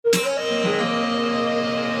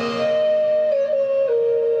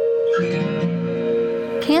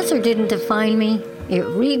Cancer didn't define me, it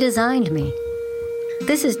redesigned me.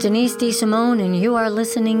 This is Denise DeSimone, and you are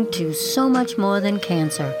listening to So Much More Than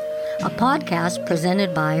Cancer, a podcast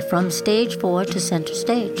presented by From Stage 4 to Center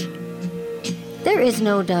Stage. There is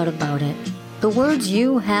no doubt about it. The words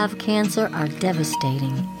 "you have cancer" are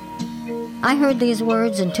devastating. I heard these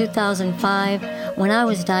words in 2005 when I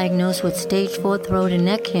was diagnosed with stage 4 throat and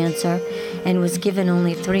neck cancer and was given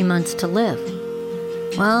only 3 months to live.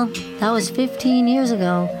 Well, that was 15 years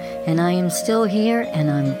ago, and I am still here,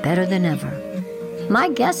 and I'm better than ever. My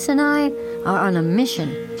guests and I are on a mission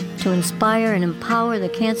to inspire and empower the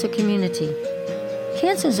cancer community.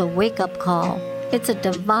 Cancer is a wake-up call. It's a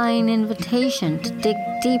divine invitation to dig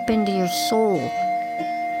deep into your soul.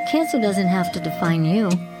 Cancer doesn't have to define you.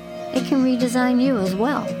 It can redesign you as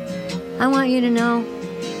well. I want you to know,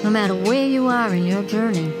 no matter where you are in your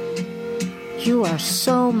journey, you are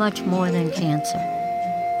so much more than cancer.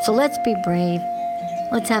 So let's be brave,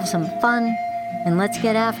 let's have some fun, and let's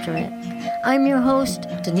get after it. I'm your host,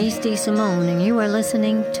 Denise DeSimone, and you are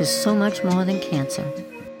listening to So Much More Than Cancer.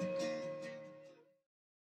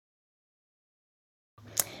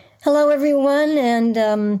 Hello, everyone,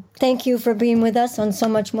 and thank you for being with us on So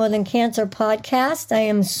Much More Than Cancer podcast. I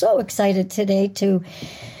am so excited today to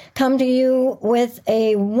come to you with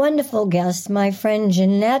a wonderful guest, my friend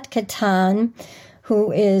Jeanette Catan,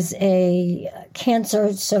 who is a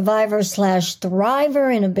cancer survivor /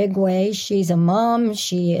 thriver in a big way. She's a mom,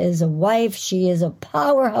 she is a wife, she is a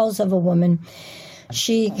powerhouse of a woman.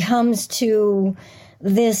 She comes to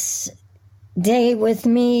this day with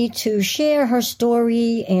me to share her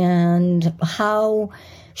story and how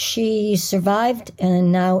she survived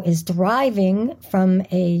and now is thriving from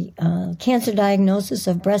a cancer diagnosis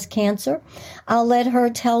of breast cancer. I'll let her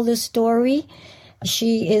tell the story.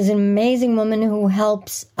 She is an amazing woman who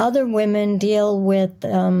helps other women deal with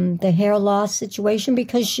the hair loss situation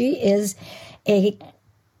because she is a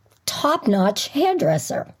top-notch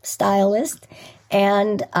hairdresser, stylist,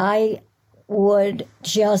 and I would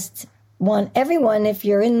just want everyone, if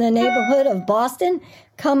you're in the neighborhood of Boston,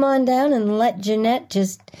 come on down and let Jeanette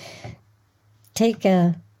just take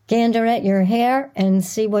a gander at your hair and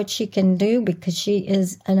see what she can do because she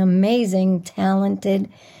is an amazing,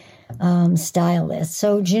 talented stylist.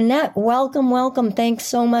 So Jeanette, welcome. Thanks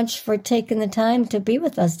so much for taking the time to be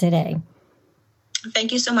with us today.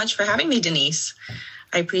 Thank you so much for having me, Denise.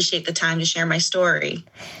 I appreciate the time to share my story.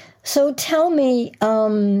 So tell me,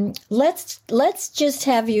 let's just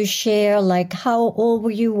have you share, like, how old were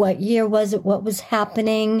you? What year was it? What was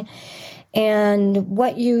happening? And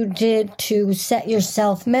what you did to set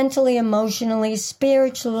yourself mentally, emotionally,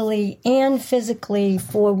 spiritually, and physically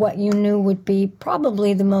for what you knew would be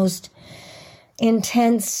probably the most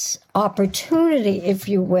intense opportunity, if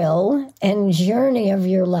you will, and journey of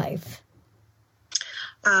your life.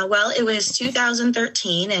 Well, it was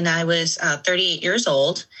 2013, and I was 38 years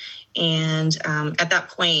old. And at that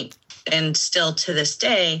point, and still to this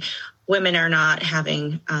day, women are not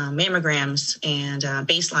having mammograms and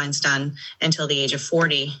baselines done until the age of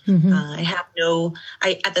 40. Mm-hmm.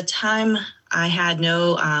 At the time, I had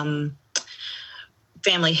no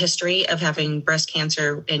family history of having breast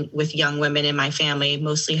cancer with young women in my family.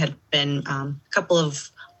 Mostly had been a couple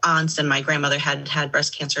of aunts, and my grandmother had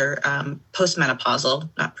breast cancer postmenopausal,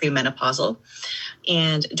 not premenopausal.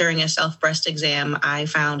 And during a self-breast exam, I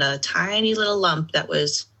found a tiny little lump that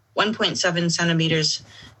was 1.7 centimeters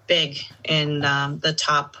big in the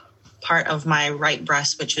top part of my right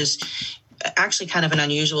breast, which was actually kind of an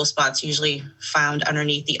unusual spot. It's usually found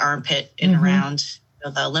underneath the armpit and mm-hmm. around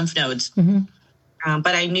the lymph nodes. Mm-hmm.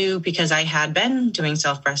 But I knew because I had been doing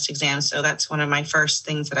self-breast exams, so that's one of my first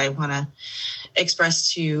things that I want to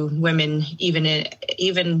express to women,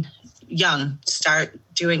 even young, start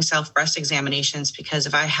doing self-breast examinations, because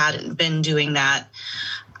if I hadn't been doing that,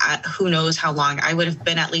 who knows how long. I would have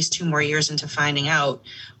been at least 2 more years into finding out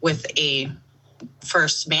with a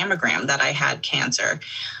first mammogram that I had cancer.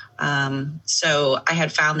 So I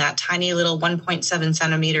had found that tiny little 1.7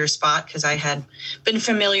 centimeter spot because I had been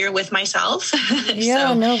familiar with myself.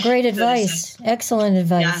 Yeah, great advice. Excellent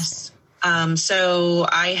advice. Yes. So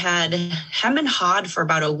I had hem and hawed for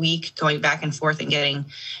about a week, going back and forth and getting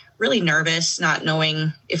really nervous, not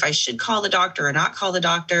knowing if I should call the doctor or not call the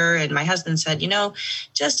doctor. And my husband said,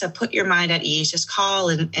 just to put your mind at ease, just call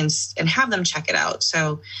and have them check it out.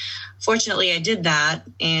 So fortunately I did that.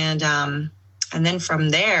 And then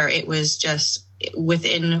from there, it was just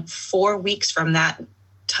within 4 weeks from that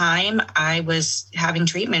time, I was having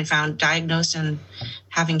treatment, found diagnosed and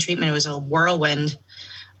having treatment. It was a whirlwind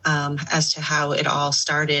as to how it all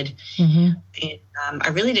started. Mm-hmm. And, I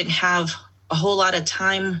really didn't have a whole lot of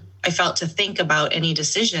time, I felt, to think about any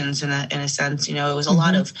decisions in a sense. You know, it was a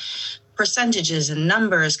lot of percentages and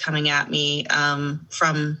numbers coming at me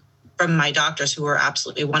from my doctors, who were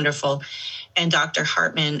absolutely wonderful. And Dr.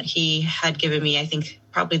 Hartman, he had given me, I think,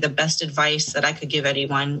 probably the best advice that I could give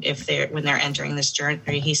anyone when they're entering this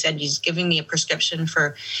journey. He said he's giving me a prescription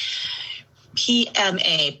for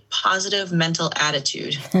PMA, positive mental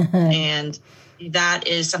attitude. And that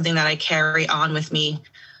is something that I carry on with me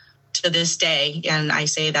to this day. And I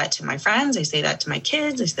say that to my friends. I say that to my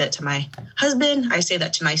kids. I say that to my husband. I say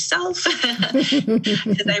that to myself.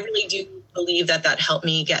 Because I really do believe that helped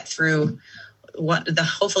me get through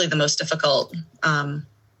hopefully the most difficult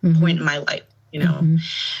point in my life, you know.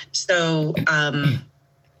 So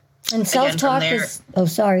and self-talk is, oh,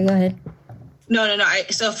 sorry, go ahead. No.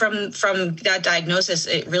 So from that diagnosis,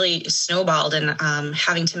 it really snowballed, and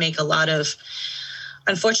having to make a lot of,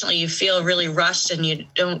 unfortunately, you feel really rushed and you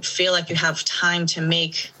don't feel like you have time to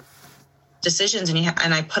make decisions.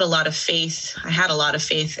 And I put a lot of faith. I had a lot of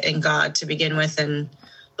faith in God to begin with, and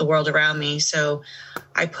the world around me. So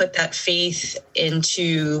I put that faith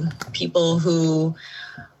into people who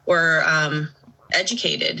were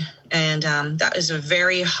educated. And that is a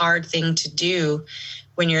very hard thing to do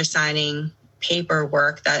when you're signing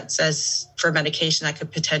paperwork that says for medication that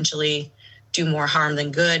could potentially do more harm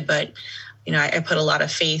than good. But, you know, I put a lot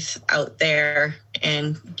of faith out there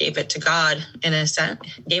and gave it to God, in a sense,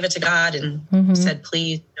 and said,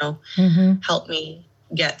 please, you know, help me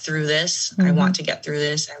get through this. I want to get through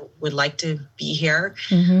this. I would like to be here.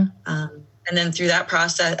 And then through that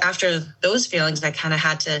process, after those feelings, I kind of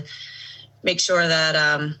had to make sure that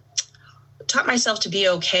taught myself to be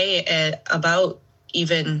okay about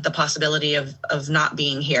even the possibility of not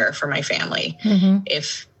being here for my family.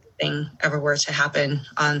 If anything ever were to happen.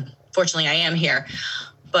 Unfortunately, I am here.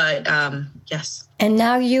 But yes. And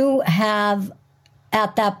now you have,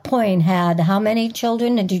 at that point, had how many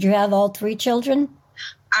children? And did you have all 3 children?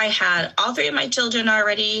 I had all 3 of my children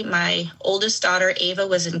already. My oldest daughter, Ava,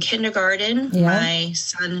 was in kindergarten. Yeah. My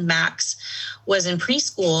son, Max, was in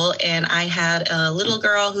preschool. And I had a little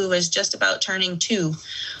girl who was just about turning 2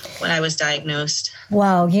 when I was diagnosed.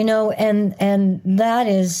 Wow. You know, and that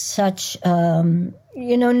is such,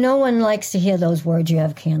 you know, no one likes to hear those words, you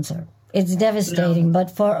have cancer. It's devastating. No. But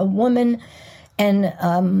for a woman, and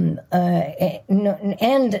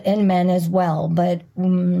men as well. But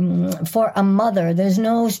for a mother, there's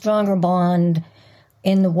no stronger bond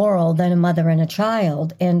in the world than a mother and a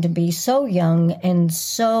child. And to be so young and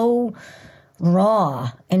so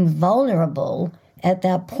raw and vulnerable at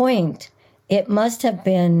that point, it must have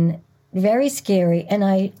been very scary. And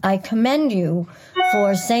I commend you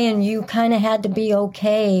for saying you kind of had to be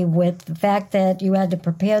okay with the fact that you had to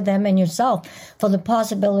prepare them and yourself for the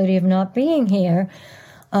possibility of not being here.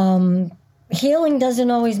 Healing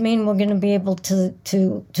doesn't always mean we're going to be able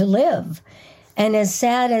to live. And as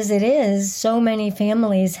sad as it is, so many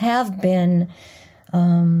families have been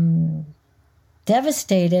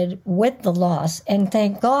devastated with the loss. And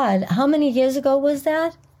thank God. How many years ago was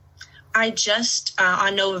that? I just,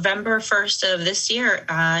 on November 1st of this year,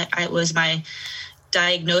 it was my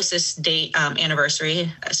diagnosis date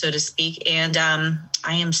anniversary, so to speak. And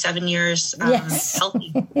I am 7 years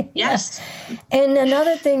healthy. Yes. And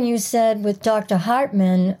another thing you said with Dr.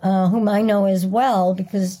 Hartman, whom I know as well,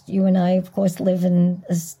 because you and I, of course, live in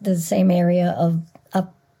the same area of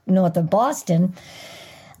up north of Boston.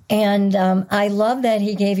 And I love that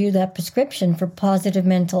he gave you that prescription for positive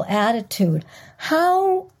mental attitude.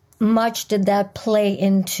 How much did that play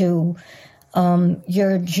into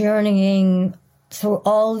your journeying through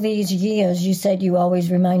all these years? You said you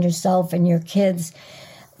always remind yourself and your kids,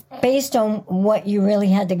 based on what you really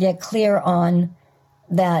had to get clear on,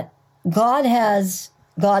 that God has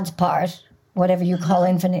God's part, whatever you call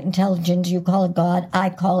infinite intelligence, you call it God,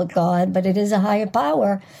 I call it God, but it is a higher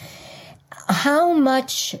power. How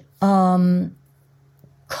much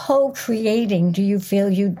co-creating do you feel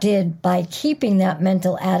you did by keeping that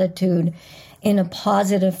mental attitude in a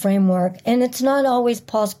positive framework? And it's not always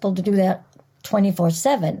possible to do that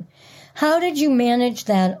 24/7. How did you manage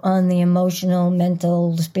that on the emotional,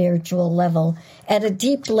 mental, spiritual level, at a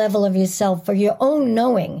deep level of yourself for your own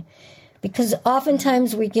knowing? Because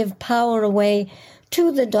oftentimes we give power away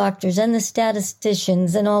to the doctors and the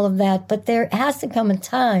statisticians and all of that, but there has to come a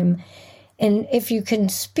time, and if you can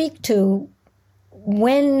speak to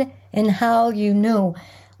when and how you knew,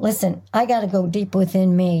 listen, I got to go deep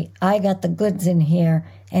within me. I got the goods in here.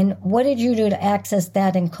 And what did you do to access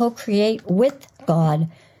that and co-create with God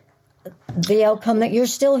the outcome that you're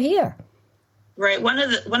still here? Right. One of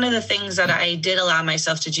the things that I did allow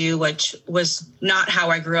myself to do, which was not how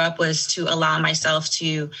I grew up, was to allow myself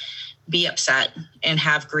to be upset and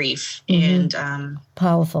have grief, and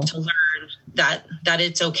powerful to learn that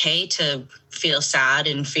it's okay to feel sad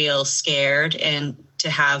and feel scared and to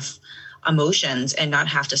have emotions and not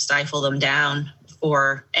have to stifle them down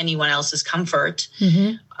for anyone else's comfort.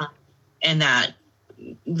 And that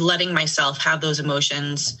letting myself have those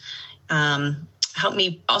emotions helped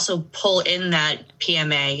me also pull in that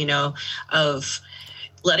PMA, of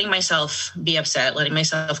letting myself be upset, letting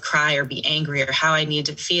myself cry or be angry or how I need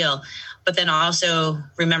to feel, but then also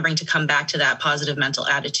remembering to come back to that positive mental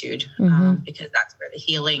attitude, because that's where the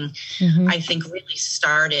healing, I think, really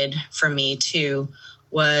started for me too,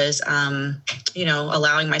 was,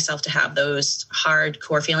 allowing myself to have those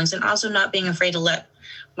hardcore feelings and also not being afraid to let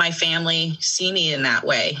my family see me in that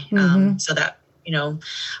way. So that,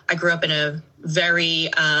 I grew up in a very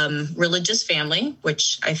religious family,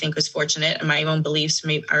 which I think was fortunate, and my own beliefs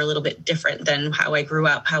are a little bit different than how I grew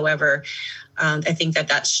up. However, I think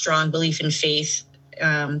that strong belief in faith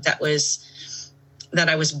that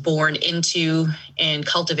I was born into and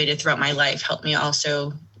cultivated throughout my life helped me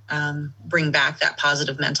also bring back that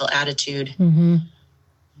positive mental attitude.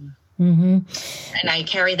 And I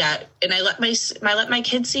carry that, and I let my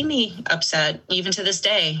kids see me upset, even to this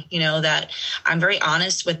day, that I'm very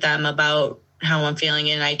honest with them about how I'm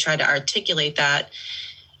feeling. And I try to articulate that.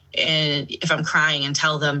 And if I'm crying, and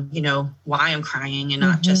tell them, why I'm crying, and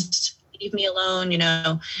not just leave me alone,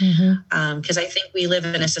 because I think we live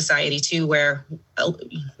in a society too, where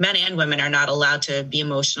men and women are not allowed to be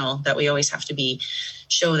emotional, that we always have to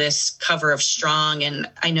show this cover of strong. And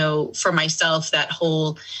I know for myself, that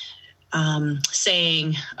whole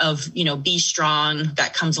saying of, be strong,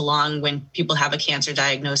 that comes along when people have a cancer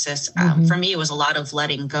diagnosis. For me, it was a lot of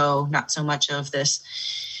letting go, not so much of this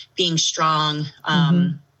being strong.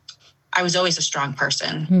 I was always a strong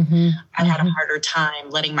person. I had a harder time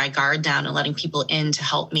letting my guard down and letting people in to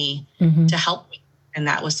help me, And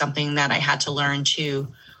that was something that I had to learn too,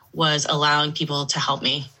 was allowing people to help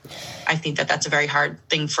me. I think that that's a very hard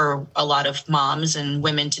thing for a lot of moms and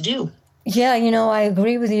women to do. Yeah, I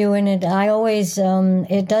agree with you. And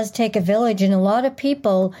it does take a village. And a lot of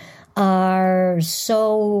people are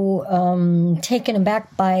so taken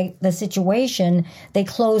aback by the situation. They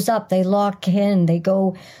close up, they lock in, they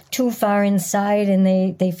go too far inside, and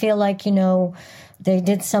they feel like, they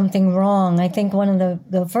did something wrong. I think one of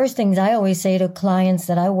the first things I always say to clients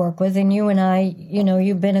that I work with, and you and I,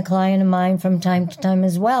 you've been a client of mine from time to time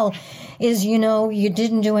as well, is, you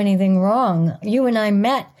didn't do anything wrong. You and I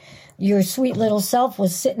met. Your sweet little self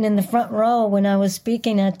was sitting in the front row when I was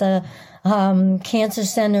speaking at the Cancer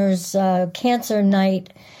Center's Cancer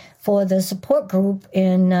Night for the support group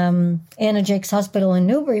in Anna Jake's Hospital in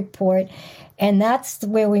Newburyport. And that's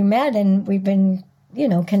where we met. And we've been,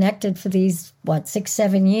 connected for these,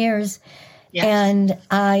 6-7 years. Yes. And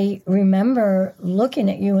I remember looking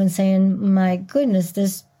at you and saying, my goodness,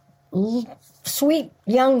 this sweet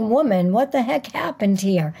young woman, what the heck happened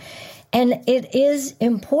here? And it is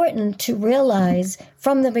important to realize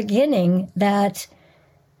from the beginning that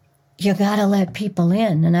you got to let people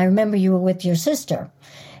in. And I remember you were with your sister,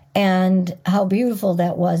 and how beautiful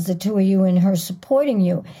that was, the two of you and her supporting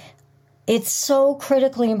you. It's so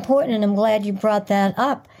critically important, and I'm glad you brought that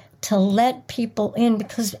up, to let people in,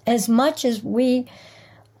 because as much as we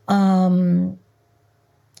don't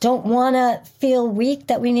want to feel weak,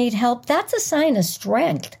 that we need help, that's a sign of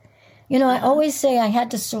strength. I always say I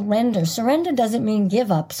had to surrender. Surrender doesn't mean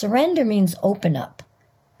give up. Surrender means open up.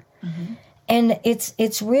 And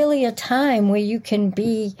it's really a time where you can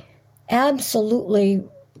be absolutely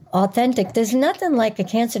authentic. There's nothing like a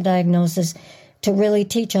cancer diagnosis to really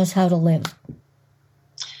teach us how to live.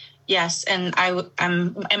 Yes, and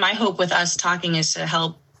my hope with us talking is to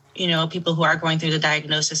help, people who are going through the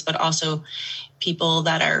diagnosis, but also people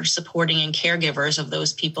that are supporting and caregivers of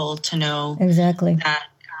those people to know exactly that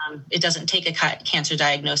it doesn't take a cancer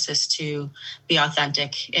diagnosis to be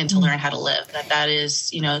authentic and to learn how to live. That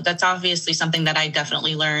is, that's obviously something that I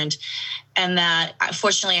definitely learned. And that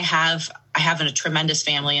fortunately I have a tremendous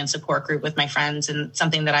family and support group with my friends. And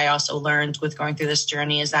something that I also learned with going through this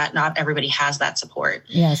journey is that not everybody has that support.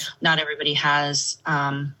 Yes. Not everybody has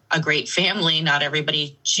a great family. Not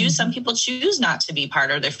everybody some people choose not to be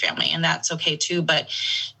part of their family, and that's okay too. But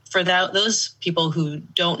for those people who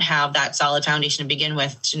don't have that solid foundation to begin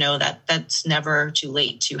with, to know that that's never too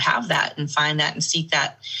late to have that and find that and seek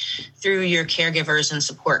that through your caregivers and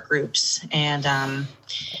support groups. And,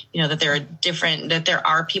 that there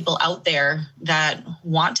are people out there that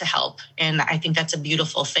want to help. And I think that's a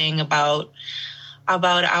beautiful thing about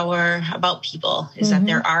about people is that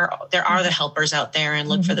there are the helpers out there, and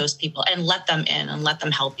look for those people and let them in and let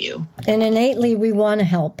them help you. And innately we want to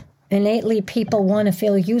help. Innately people want to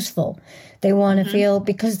feel useful. They want to feel,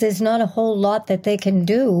 because there's not a whole lot that they can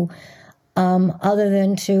do other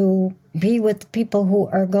than to be with people who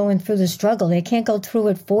are going through the struggle. They can't go through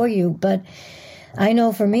it for you. But I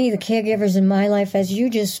know for me, the caregivers in my life, as you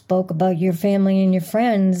just spoke about your family and your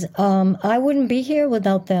friends, I wouldn't be here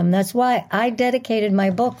without them. That's why I dedicated my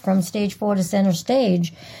book, From Stage 4 to Center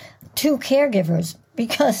Stage, to caregivers,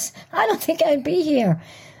 because I don't think I'd be here.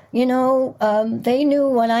 You know, they knew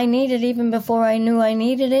what I needed even before I knew I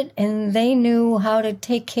needed it, and they knew how to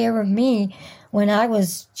take care of me when I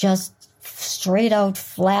was just straight out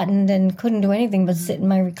flattened and couldn't do anything but sit in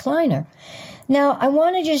my recliner. Now, I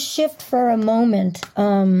want to just shift for a moment.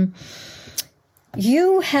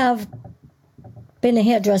 You have been a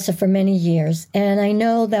hairdresser for many years, and I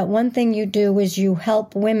know that one thing you do is you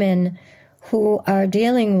help women who are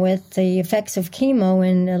dealing with the effects of chemo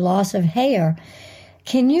and the loss of hair.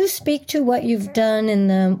 Can you speak to what you've done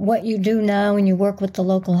and what you do now? And you work with the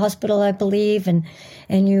local hospital, I believe, and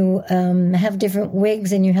you have different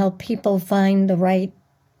wigs, and you help people find the right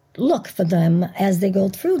look for them as they go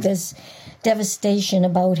through this devastation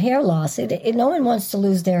about hair loss. No one wants to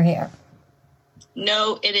lose their hair.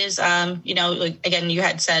 No, it is, again, you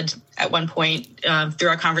had said at one point through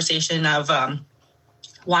our conversation of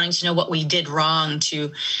wanting to know what we did wrong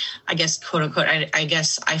to, I guess, quote unquote, I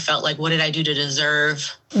guess I felt like, what did I do to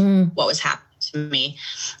deserve what was happening to me?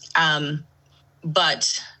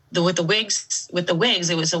 But with the wigs,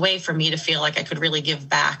 it was a way for me to feel like I could really give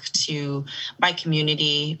back to my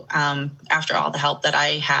community after all the help that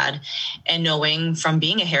I had, and knowing from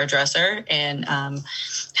being a hairdresser and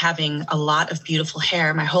having a lot of beautiful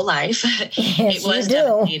hair my whole life, yes, it was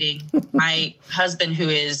devastating. My husband, who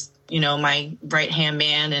is, my right-hand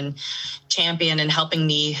man and champion and helping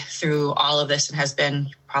me through all of this, and has been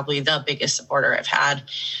probably the biggest supporter I've had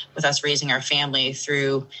with us raising our family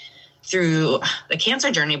through the cancer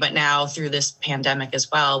journey, but now through this pandemic as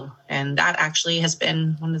well. And that actually has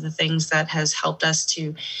been one of the things that has helped us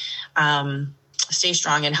to stay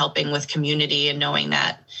strong in helping with community and knowing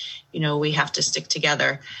that, we have to stick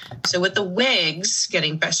together. So with the wigs,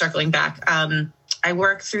 circling back, I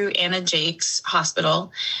work through Anna Jaques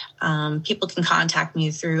Hospital. People can contact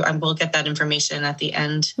me through, we'll get that information at the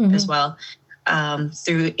end as well,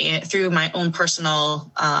 through my own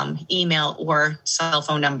personal email or cell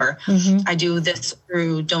phone number. I do this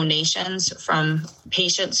through donations from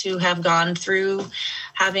patients who have gone through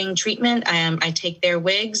having treatment. I take their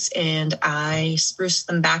wigs and I spruce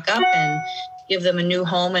them back up and give them a new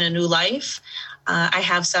home and a new life. I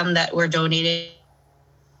have some that were donated.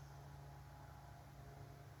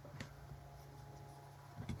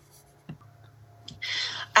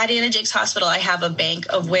 At Anna Jaques Hospital, I have a bank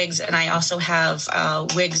of wigs, and I also have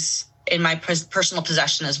wigs in my personal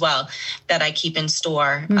possession as well that I keep in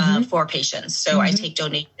store for patients. So I take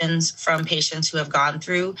donations from patients who have gone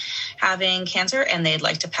through having cancer and they'd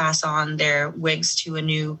like to pass on their wigs to a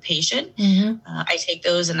new patient. I take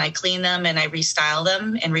those and I clean them and I restyle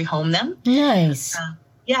them and rehome them. Nice.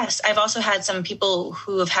 Yes. I've also had some people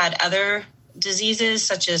who have had other diseases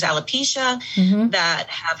such as alopecia that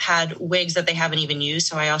have had wigs that they haven't even used.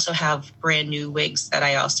 So I also have brand new wigs that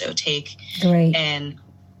I also take and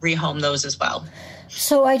rehome those as well.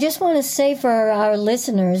 So I just want to say for our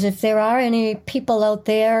listeners, if there are any people out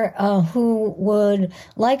there who would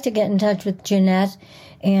like to get in touch with Jeanette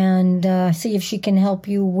and see if she can help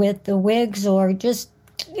you with the wigs, or just,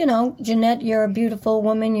 Jeanette, you're a beautiful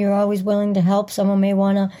woman. You're always willing to help. Someone may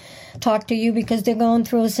want to talk to you because they're going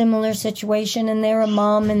through a similar situation and they're a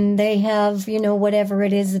mom and they have, whatever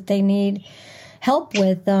it is that they need help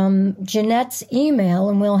with. Jeanette's email,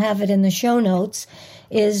 and we'll have it in the show notes,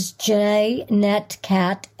 is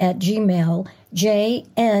jnetcat@gmail,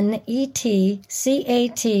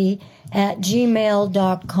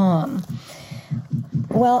 JNETCAT@gmail.com.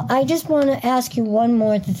 Well, I just want to ask you one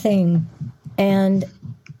more thing, and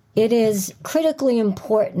it is critically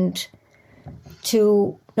important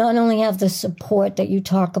to not only have the support that you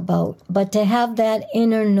talk about, but to have that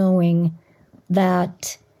inner knowing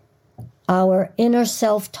that our inner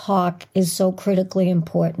self-talk is so critically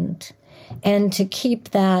important, and to keep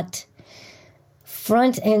that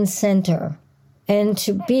front and center, and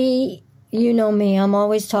to be, me, I'm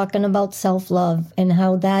always talking about self-love and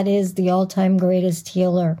how that is the all-time greatest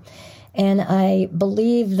healer. And I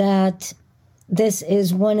believe that this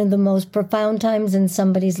is one of the most profound times in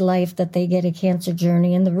somebody's life that they get a cancer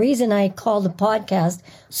journey. And the reason I call the podcast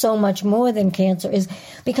So Much More Than Cancer is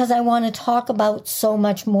because I want to talk about so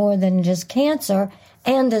much more than just cancer,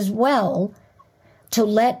 and as well to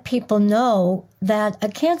let people know that a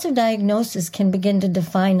cancer diagnosis can begin to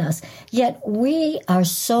define us. Yet we are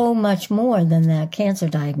so much more than that cancer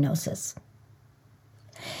diagnosis.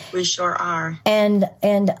 We sure are. And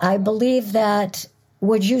I believe that,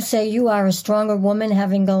 would you say you are a stronger woman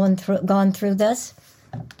having gone through this?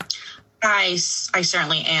 I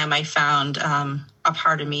certainly am. I found a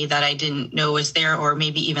part of me that I didn't know was there, or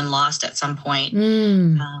maybe even lost at some point.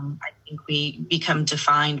 I think we become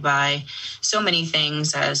defined by so many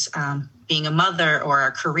things as being a mother or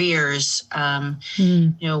our careers.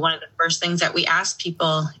 You know, one of the first things that we ask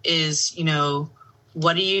people is, you know,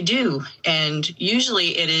 what do you do? And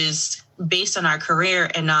usually it is based on our career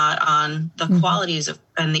and not on the qualities of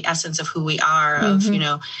and the essence of who we are. Of, you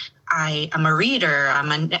know, I'm a reader.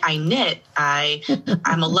 I knit.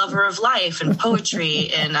 I'm a lover of life and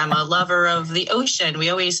poetry, and I'm a lover of the ocean. We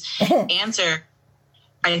always answer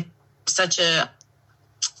such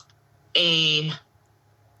a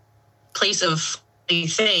place of the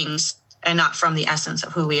things and not from the essence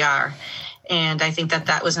of who we are. And I think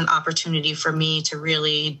that was an opportunity for me to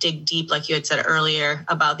really dig deep, like you had said earlier,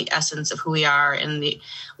 about the essence of who we are and the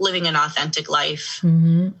living an authentic life.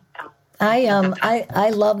 I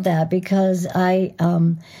love that, because I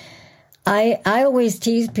always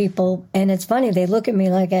tease people, and it's funny, they look at me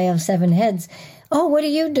like I have 7 heads. Oh, what do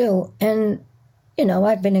you do? And, you know,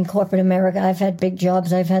 I've been in corporate America. I've had big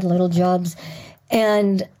jobs. I've had little jobs.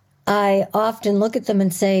 And I often look at them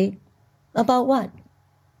and say, about what?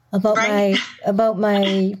 About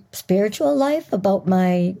my spiritual life, about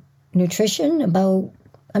my nutrition,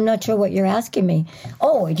 I'm not sure what you're asking me.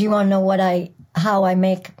 Oh, do you want to know how I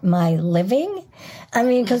make my living? I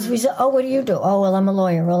mean, because we say, oh, what do you do? Oh, well, I'm a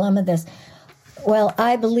lawyer. Well, I'm a this. Well,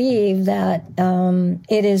 I believe that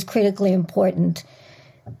it is critically important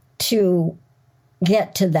to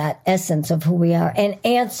get to that essence of who we are and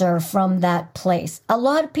answer from that place. A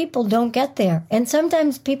lot of people don't get there. And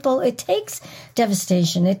sometimes it takes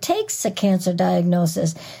devastation. It takes a cancer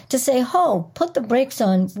diagnosis to say, oh, put the brakes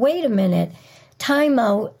on. Wait a minute. Time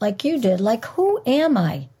out, like you did. Like, who am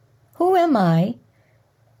I? Who am I?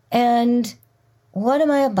 And what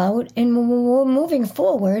am I about? And moving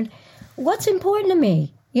forward, what's important to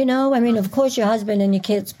me? You know, I mean, of course, your husband and your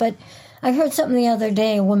kids, but I heard something the other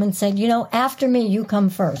day. A woman said, you know, after me, you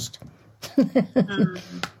come first.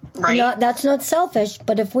 Right. That's not selfish,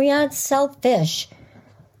 but if we aren't selfish,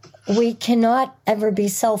 we cannot ever be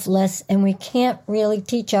selfless, and we can't really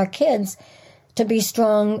teach our kids to be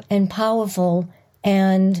strong and powerful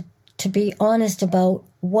and to be honest about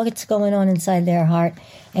what's going on inside their heart,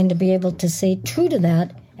 and to be able to stay true to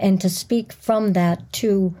that and to speak from that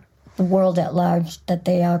to the world at large that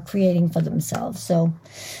they are creating for themselves. So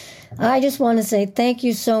I just want to say thank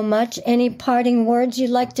you so much. Any parting words you'd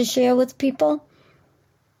like to share with people?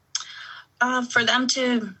 For them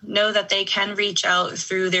to know that they can reach out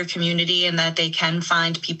through their community and that they can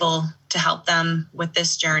find people to help them with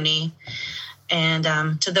this journey. And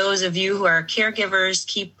to those of you who are caregivers,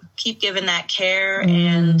 keep giving that care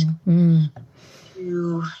and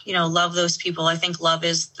to, you know, love those people. I think love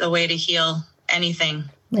is the way to heal anything.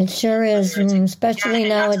 It sure is, especially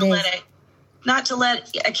nowadays. Not to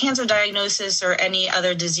let a cancer diagnosis or any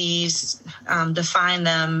other disease define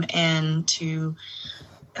them, and to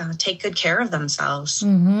take good care of themselves.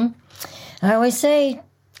 I always say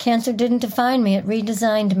cancer didn't define me. It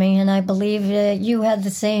redesigned me, and I believe you had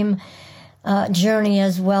the same journey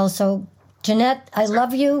as well. So, Jeanette, I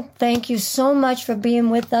love you. Thank you so much for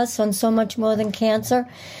being with us on So Much More Than Cancer.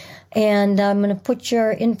 And I'm going to put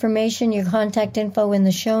your information, your contact info in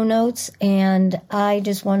the show notes. And I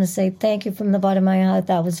just want to say thank you from the bottom of my heart.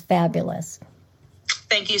 That was fabulous.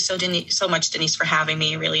 Thank you so much, Denise, for having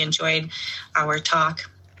me. I really enjoyed our talk.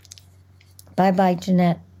 Bye-bye,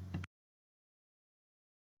 Jeanette.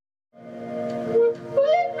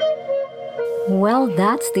 Well,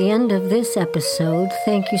 that's the end of this episode.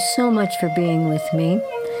 Thank you so much for being with me.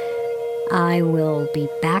 I will be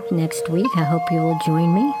back next week. I hope you will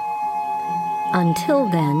join me. Until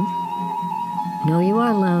then, know you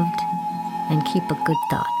are loved and keep a good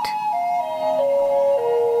thought.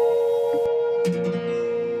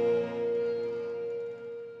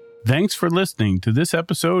 Thanks for listening to this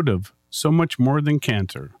episode of So Much More Than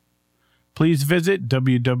Cancer. Please visit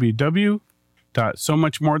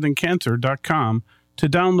www.somuchmorethancancer.com to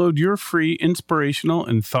download your free inspirational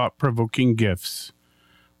and thought-provoking gifts.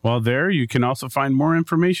 While there, you can also find more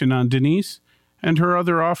information on Denise and her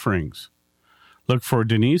other offerings. Look for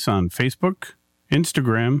Denise on Facebook,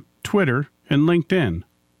 Instagram, Twitter, and LinkedIn.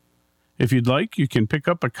 If you'd like, you can pick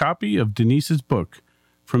up a copy of Denise's book,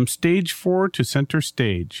 From Stage 4 to Center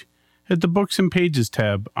Stage, at the Books and Pages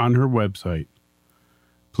tab on her website.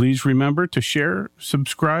 Please remember to share,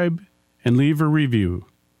 subscribe, and leave a review.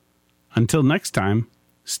 Until next time,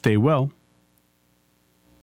 stay well.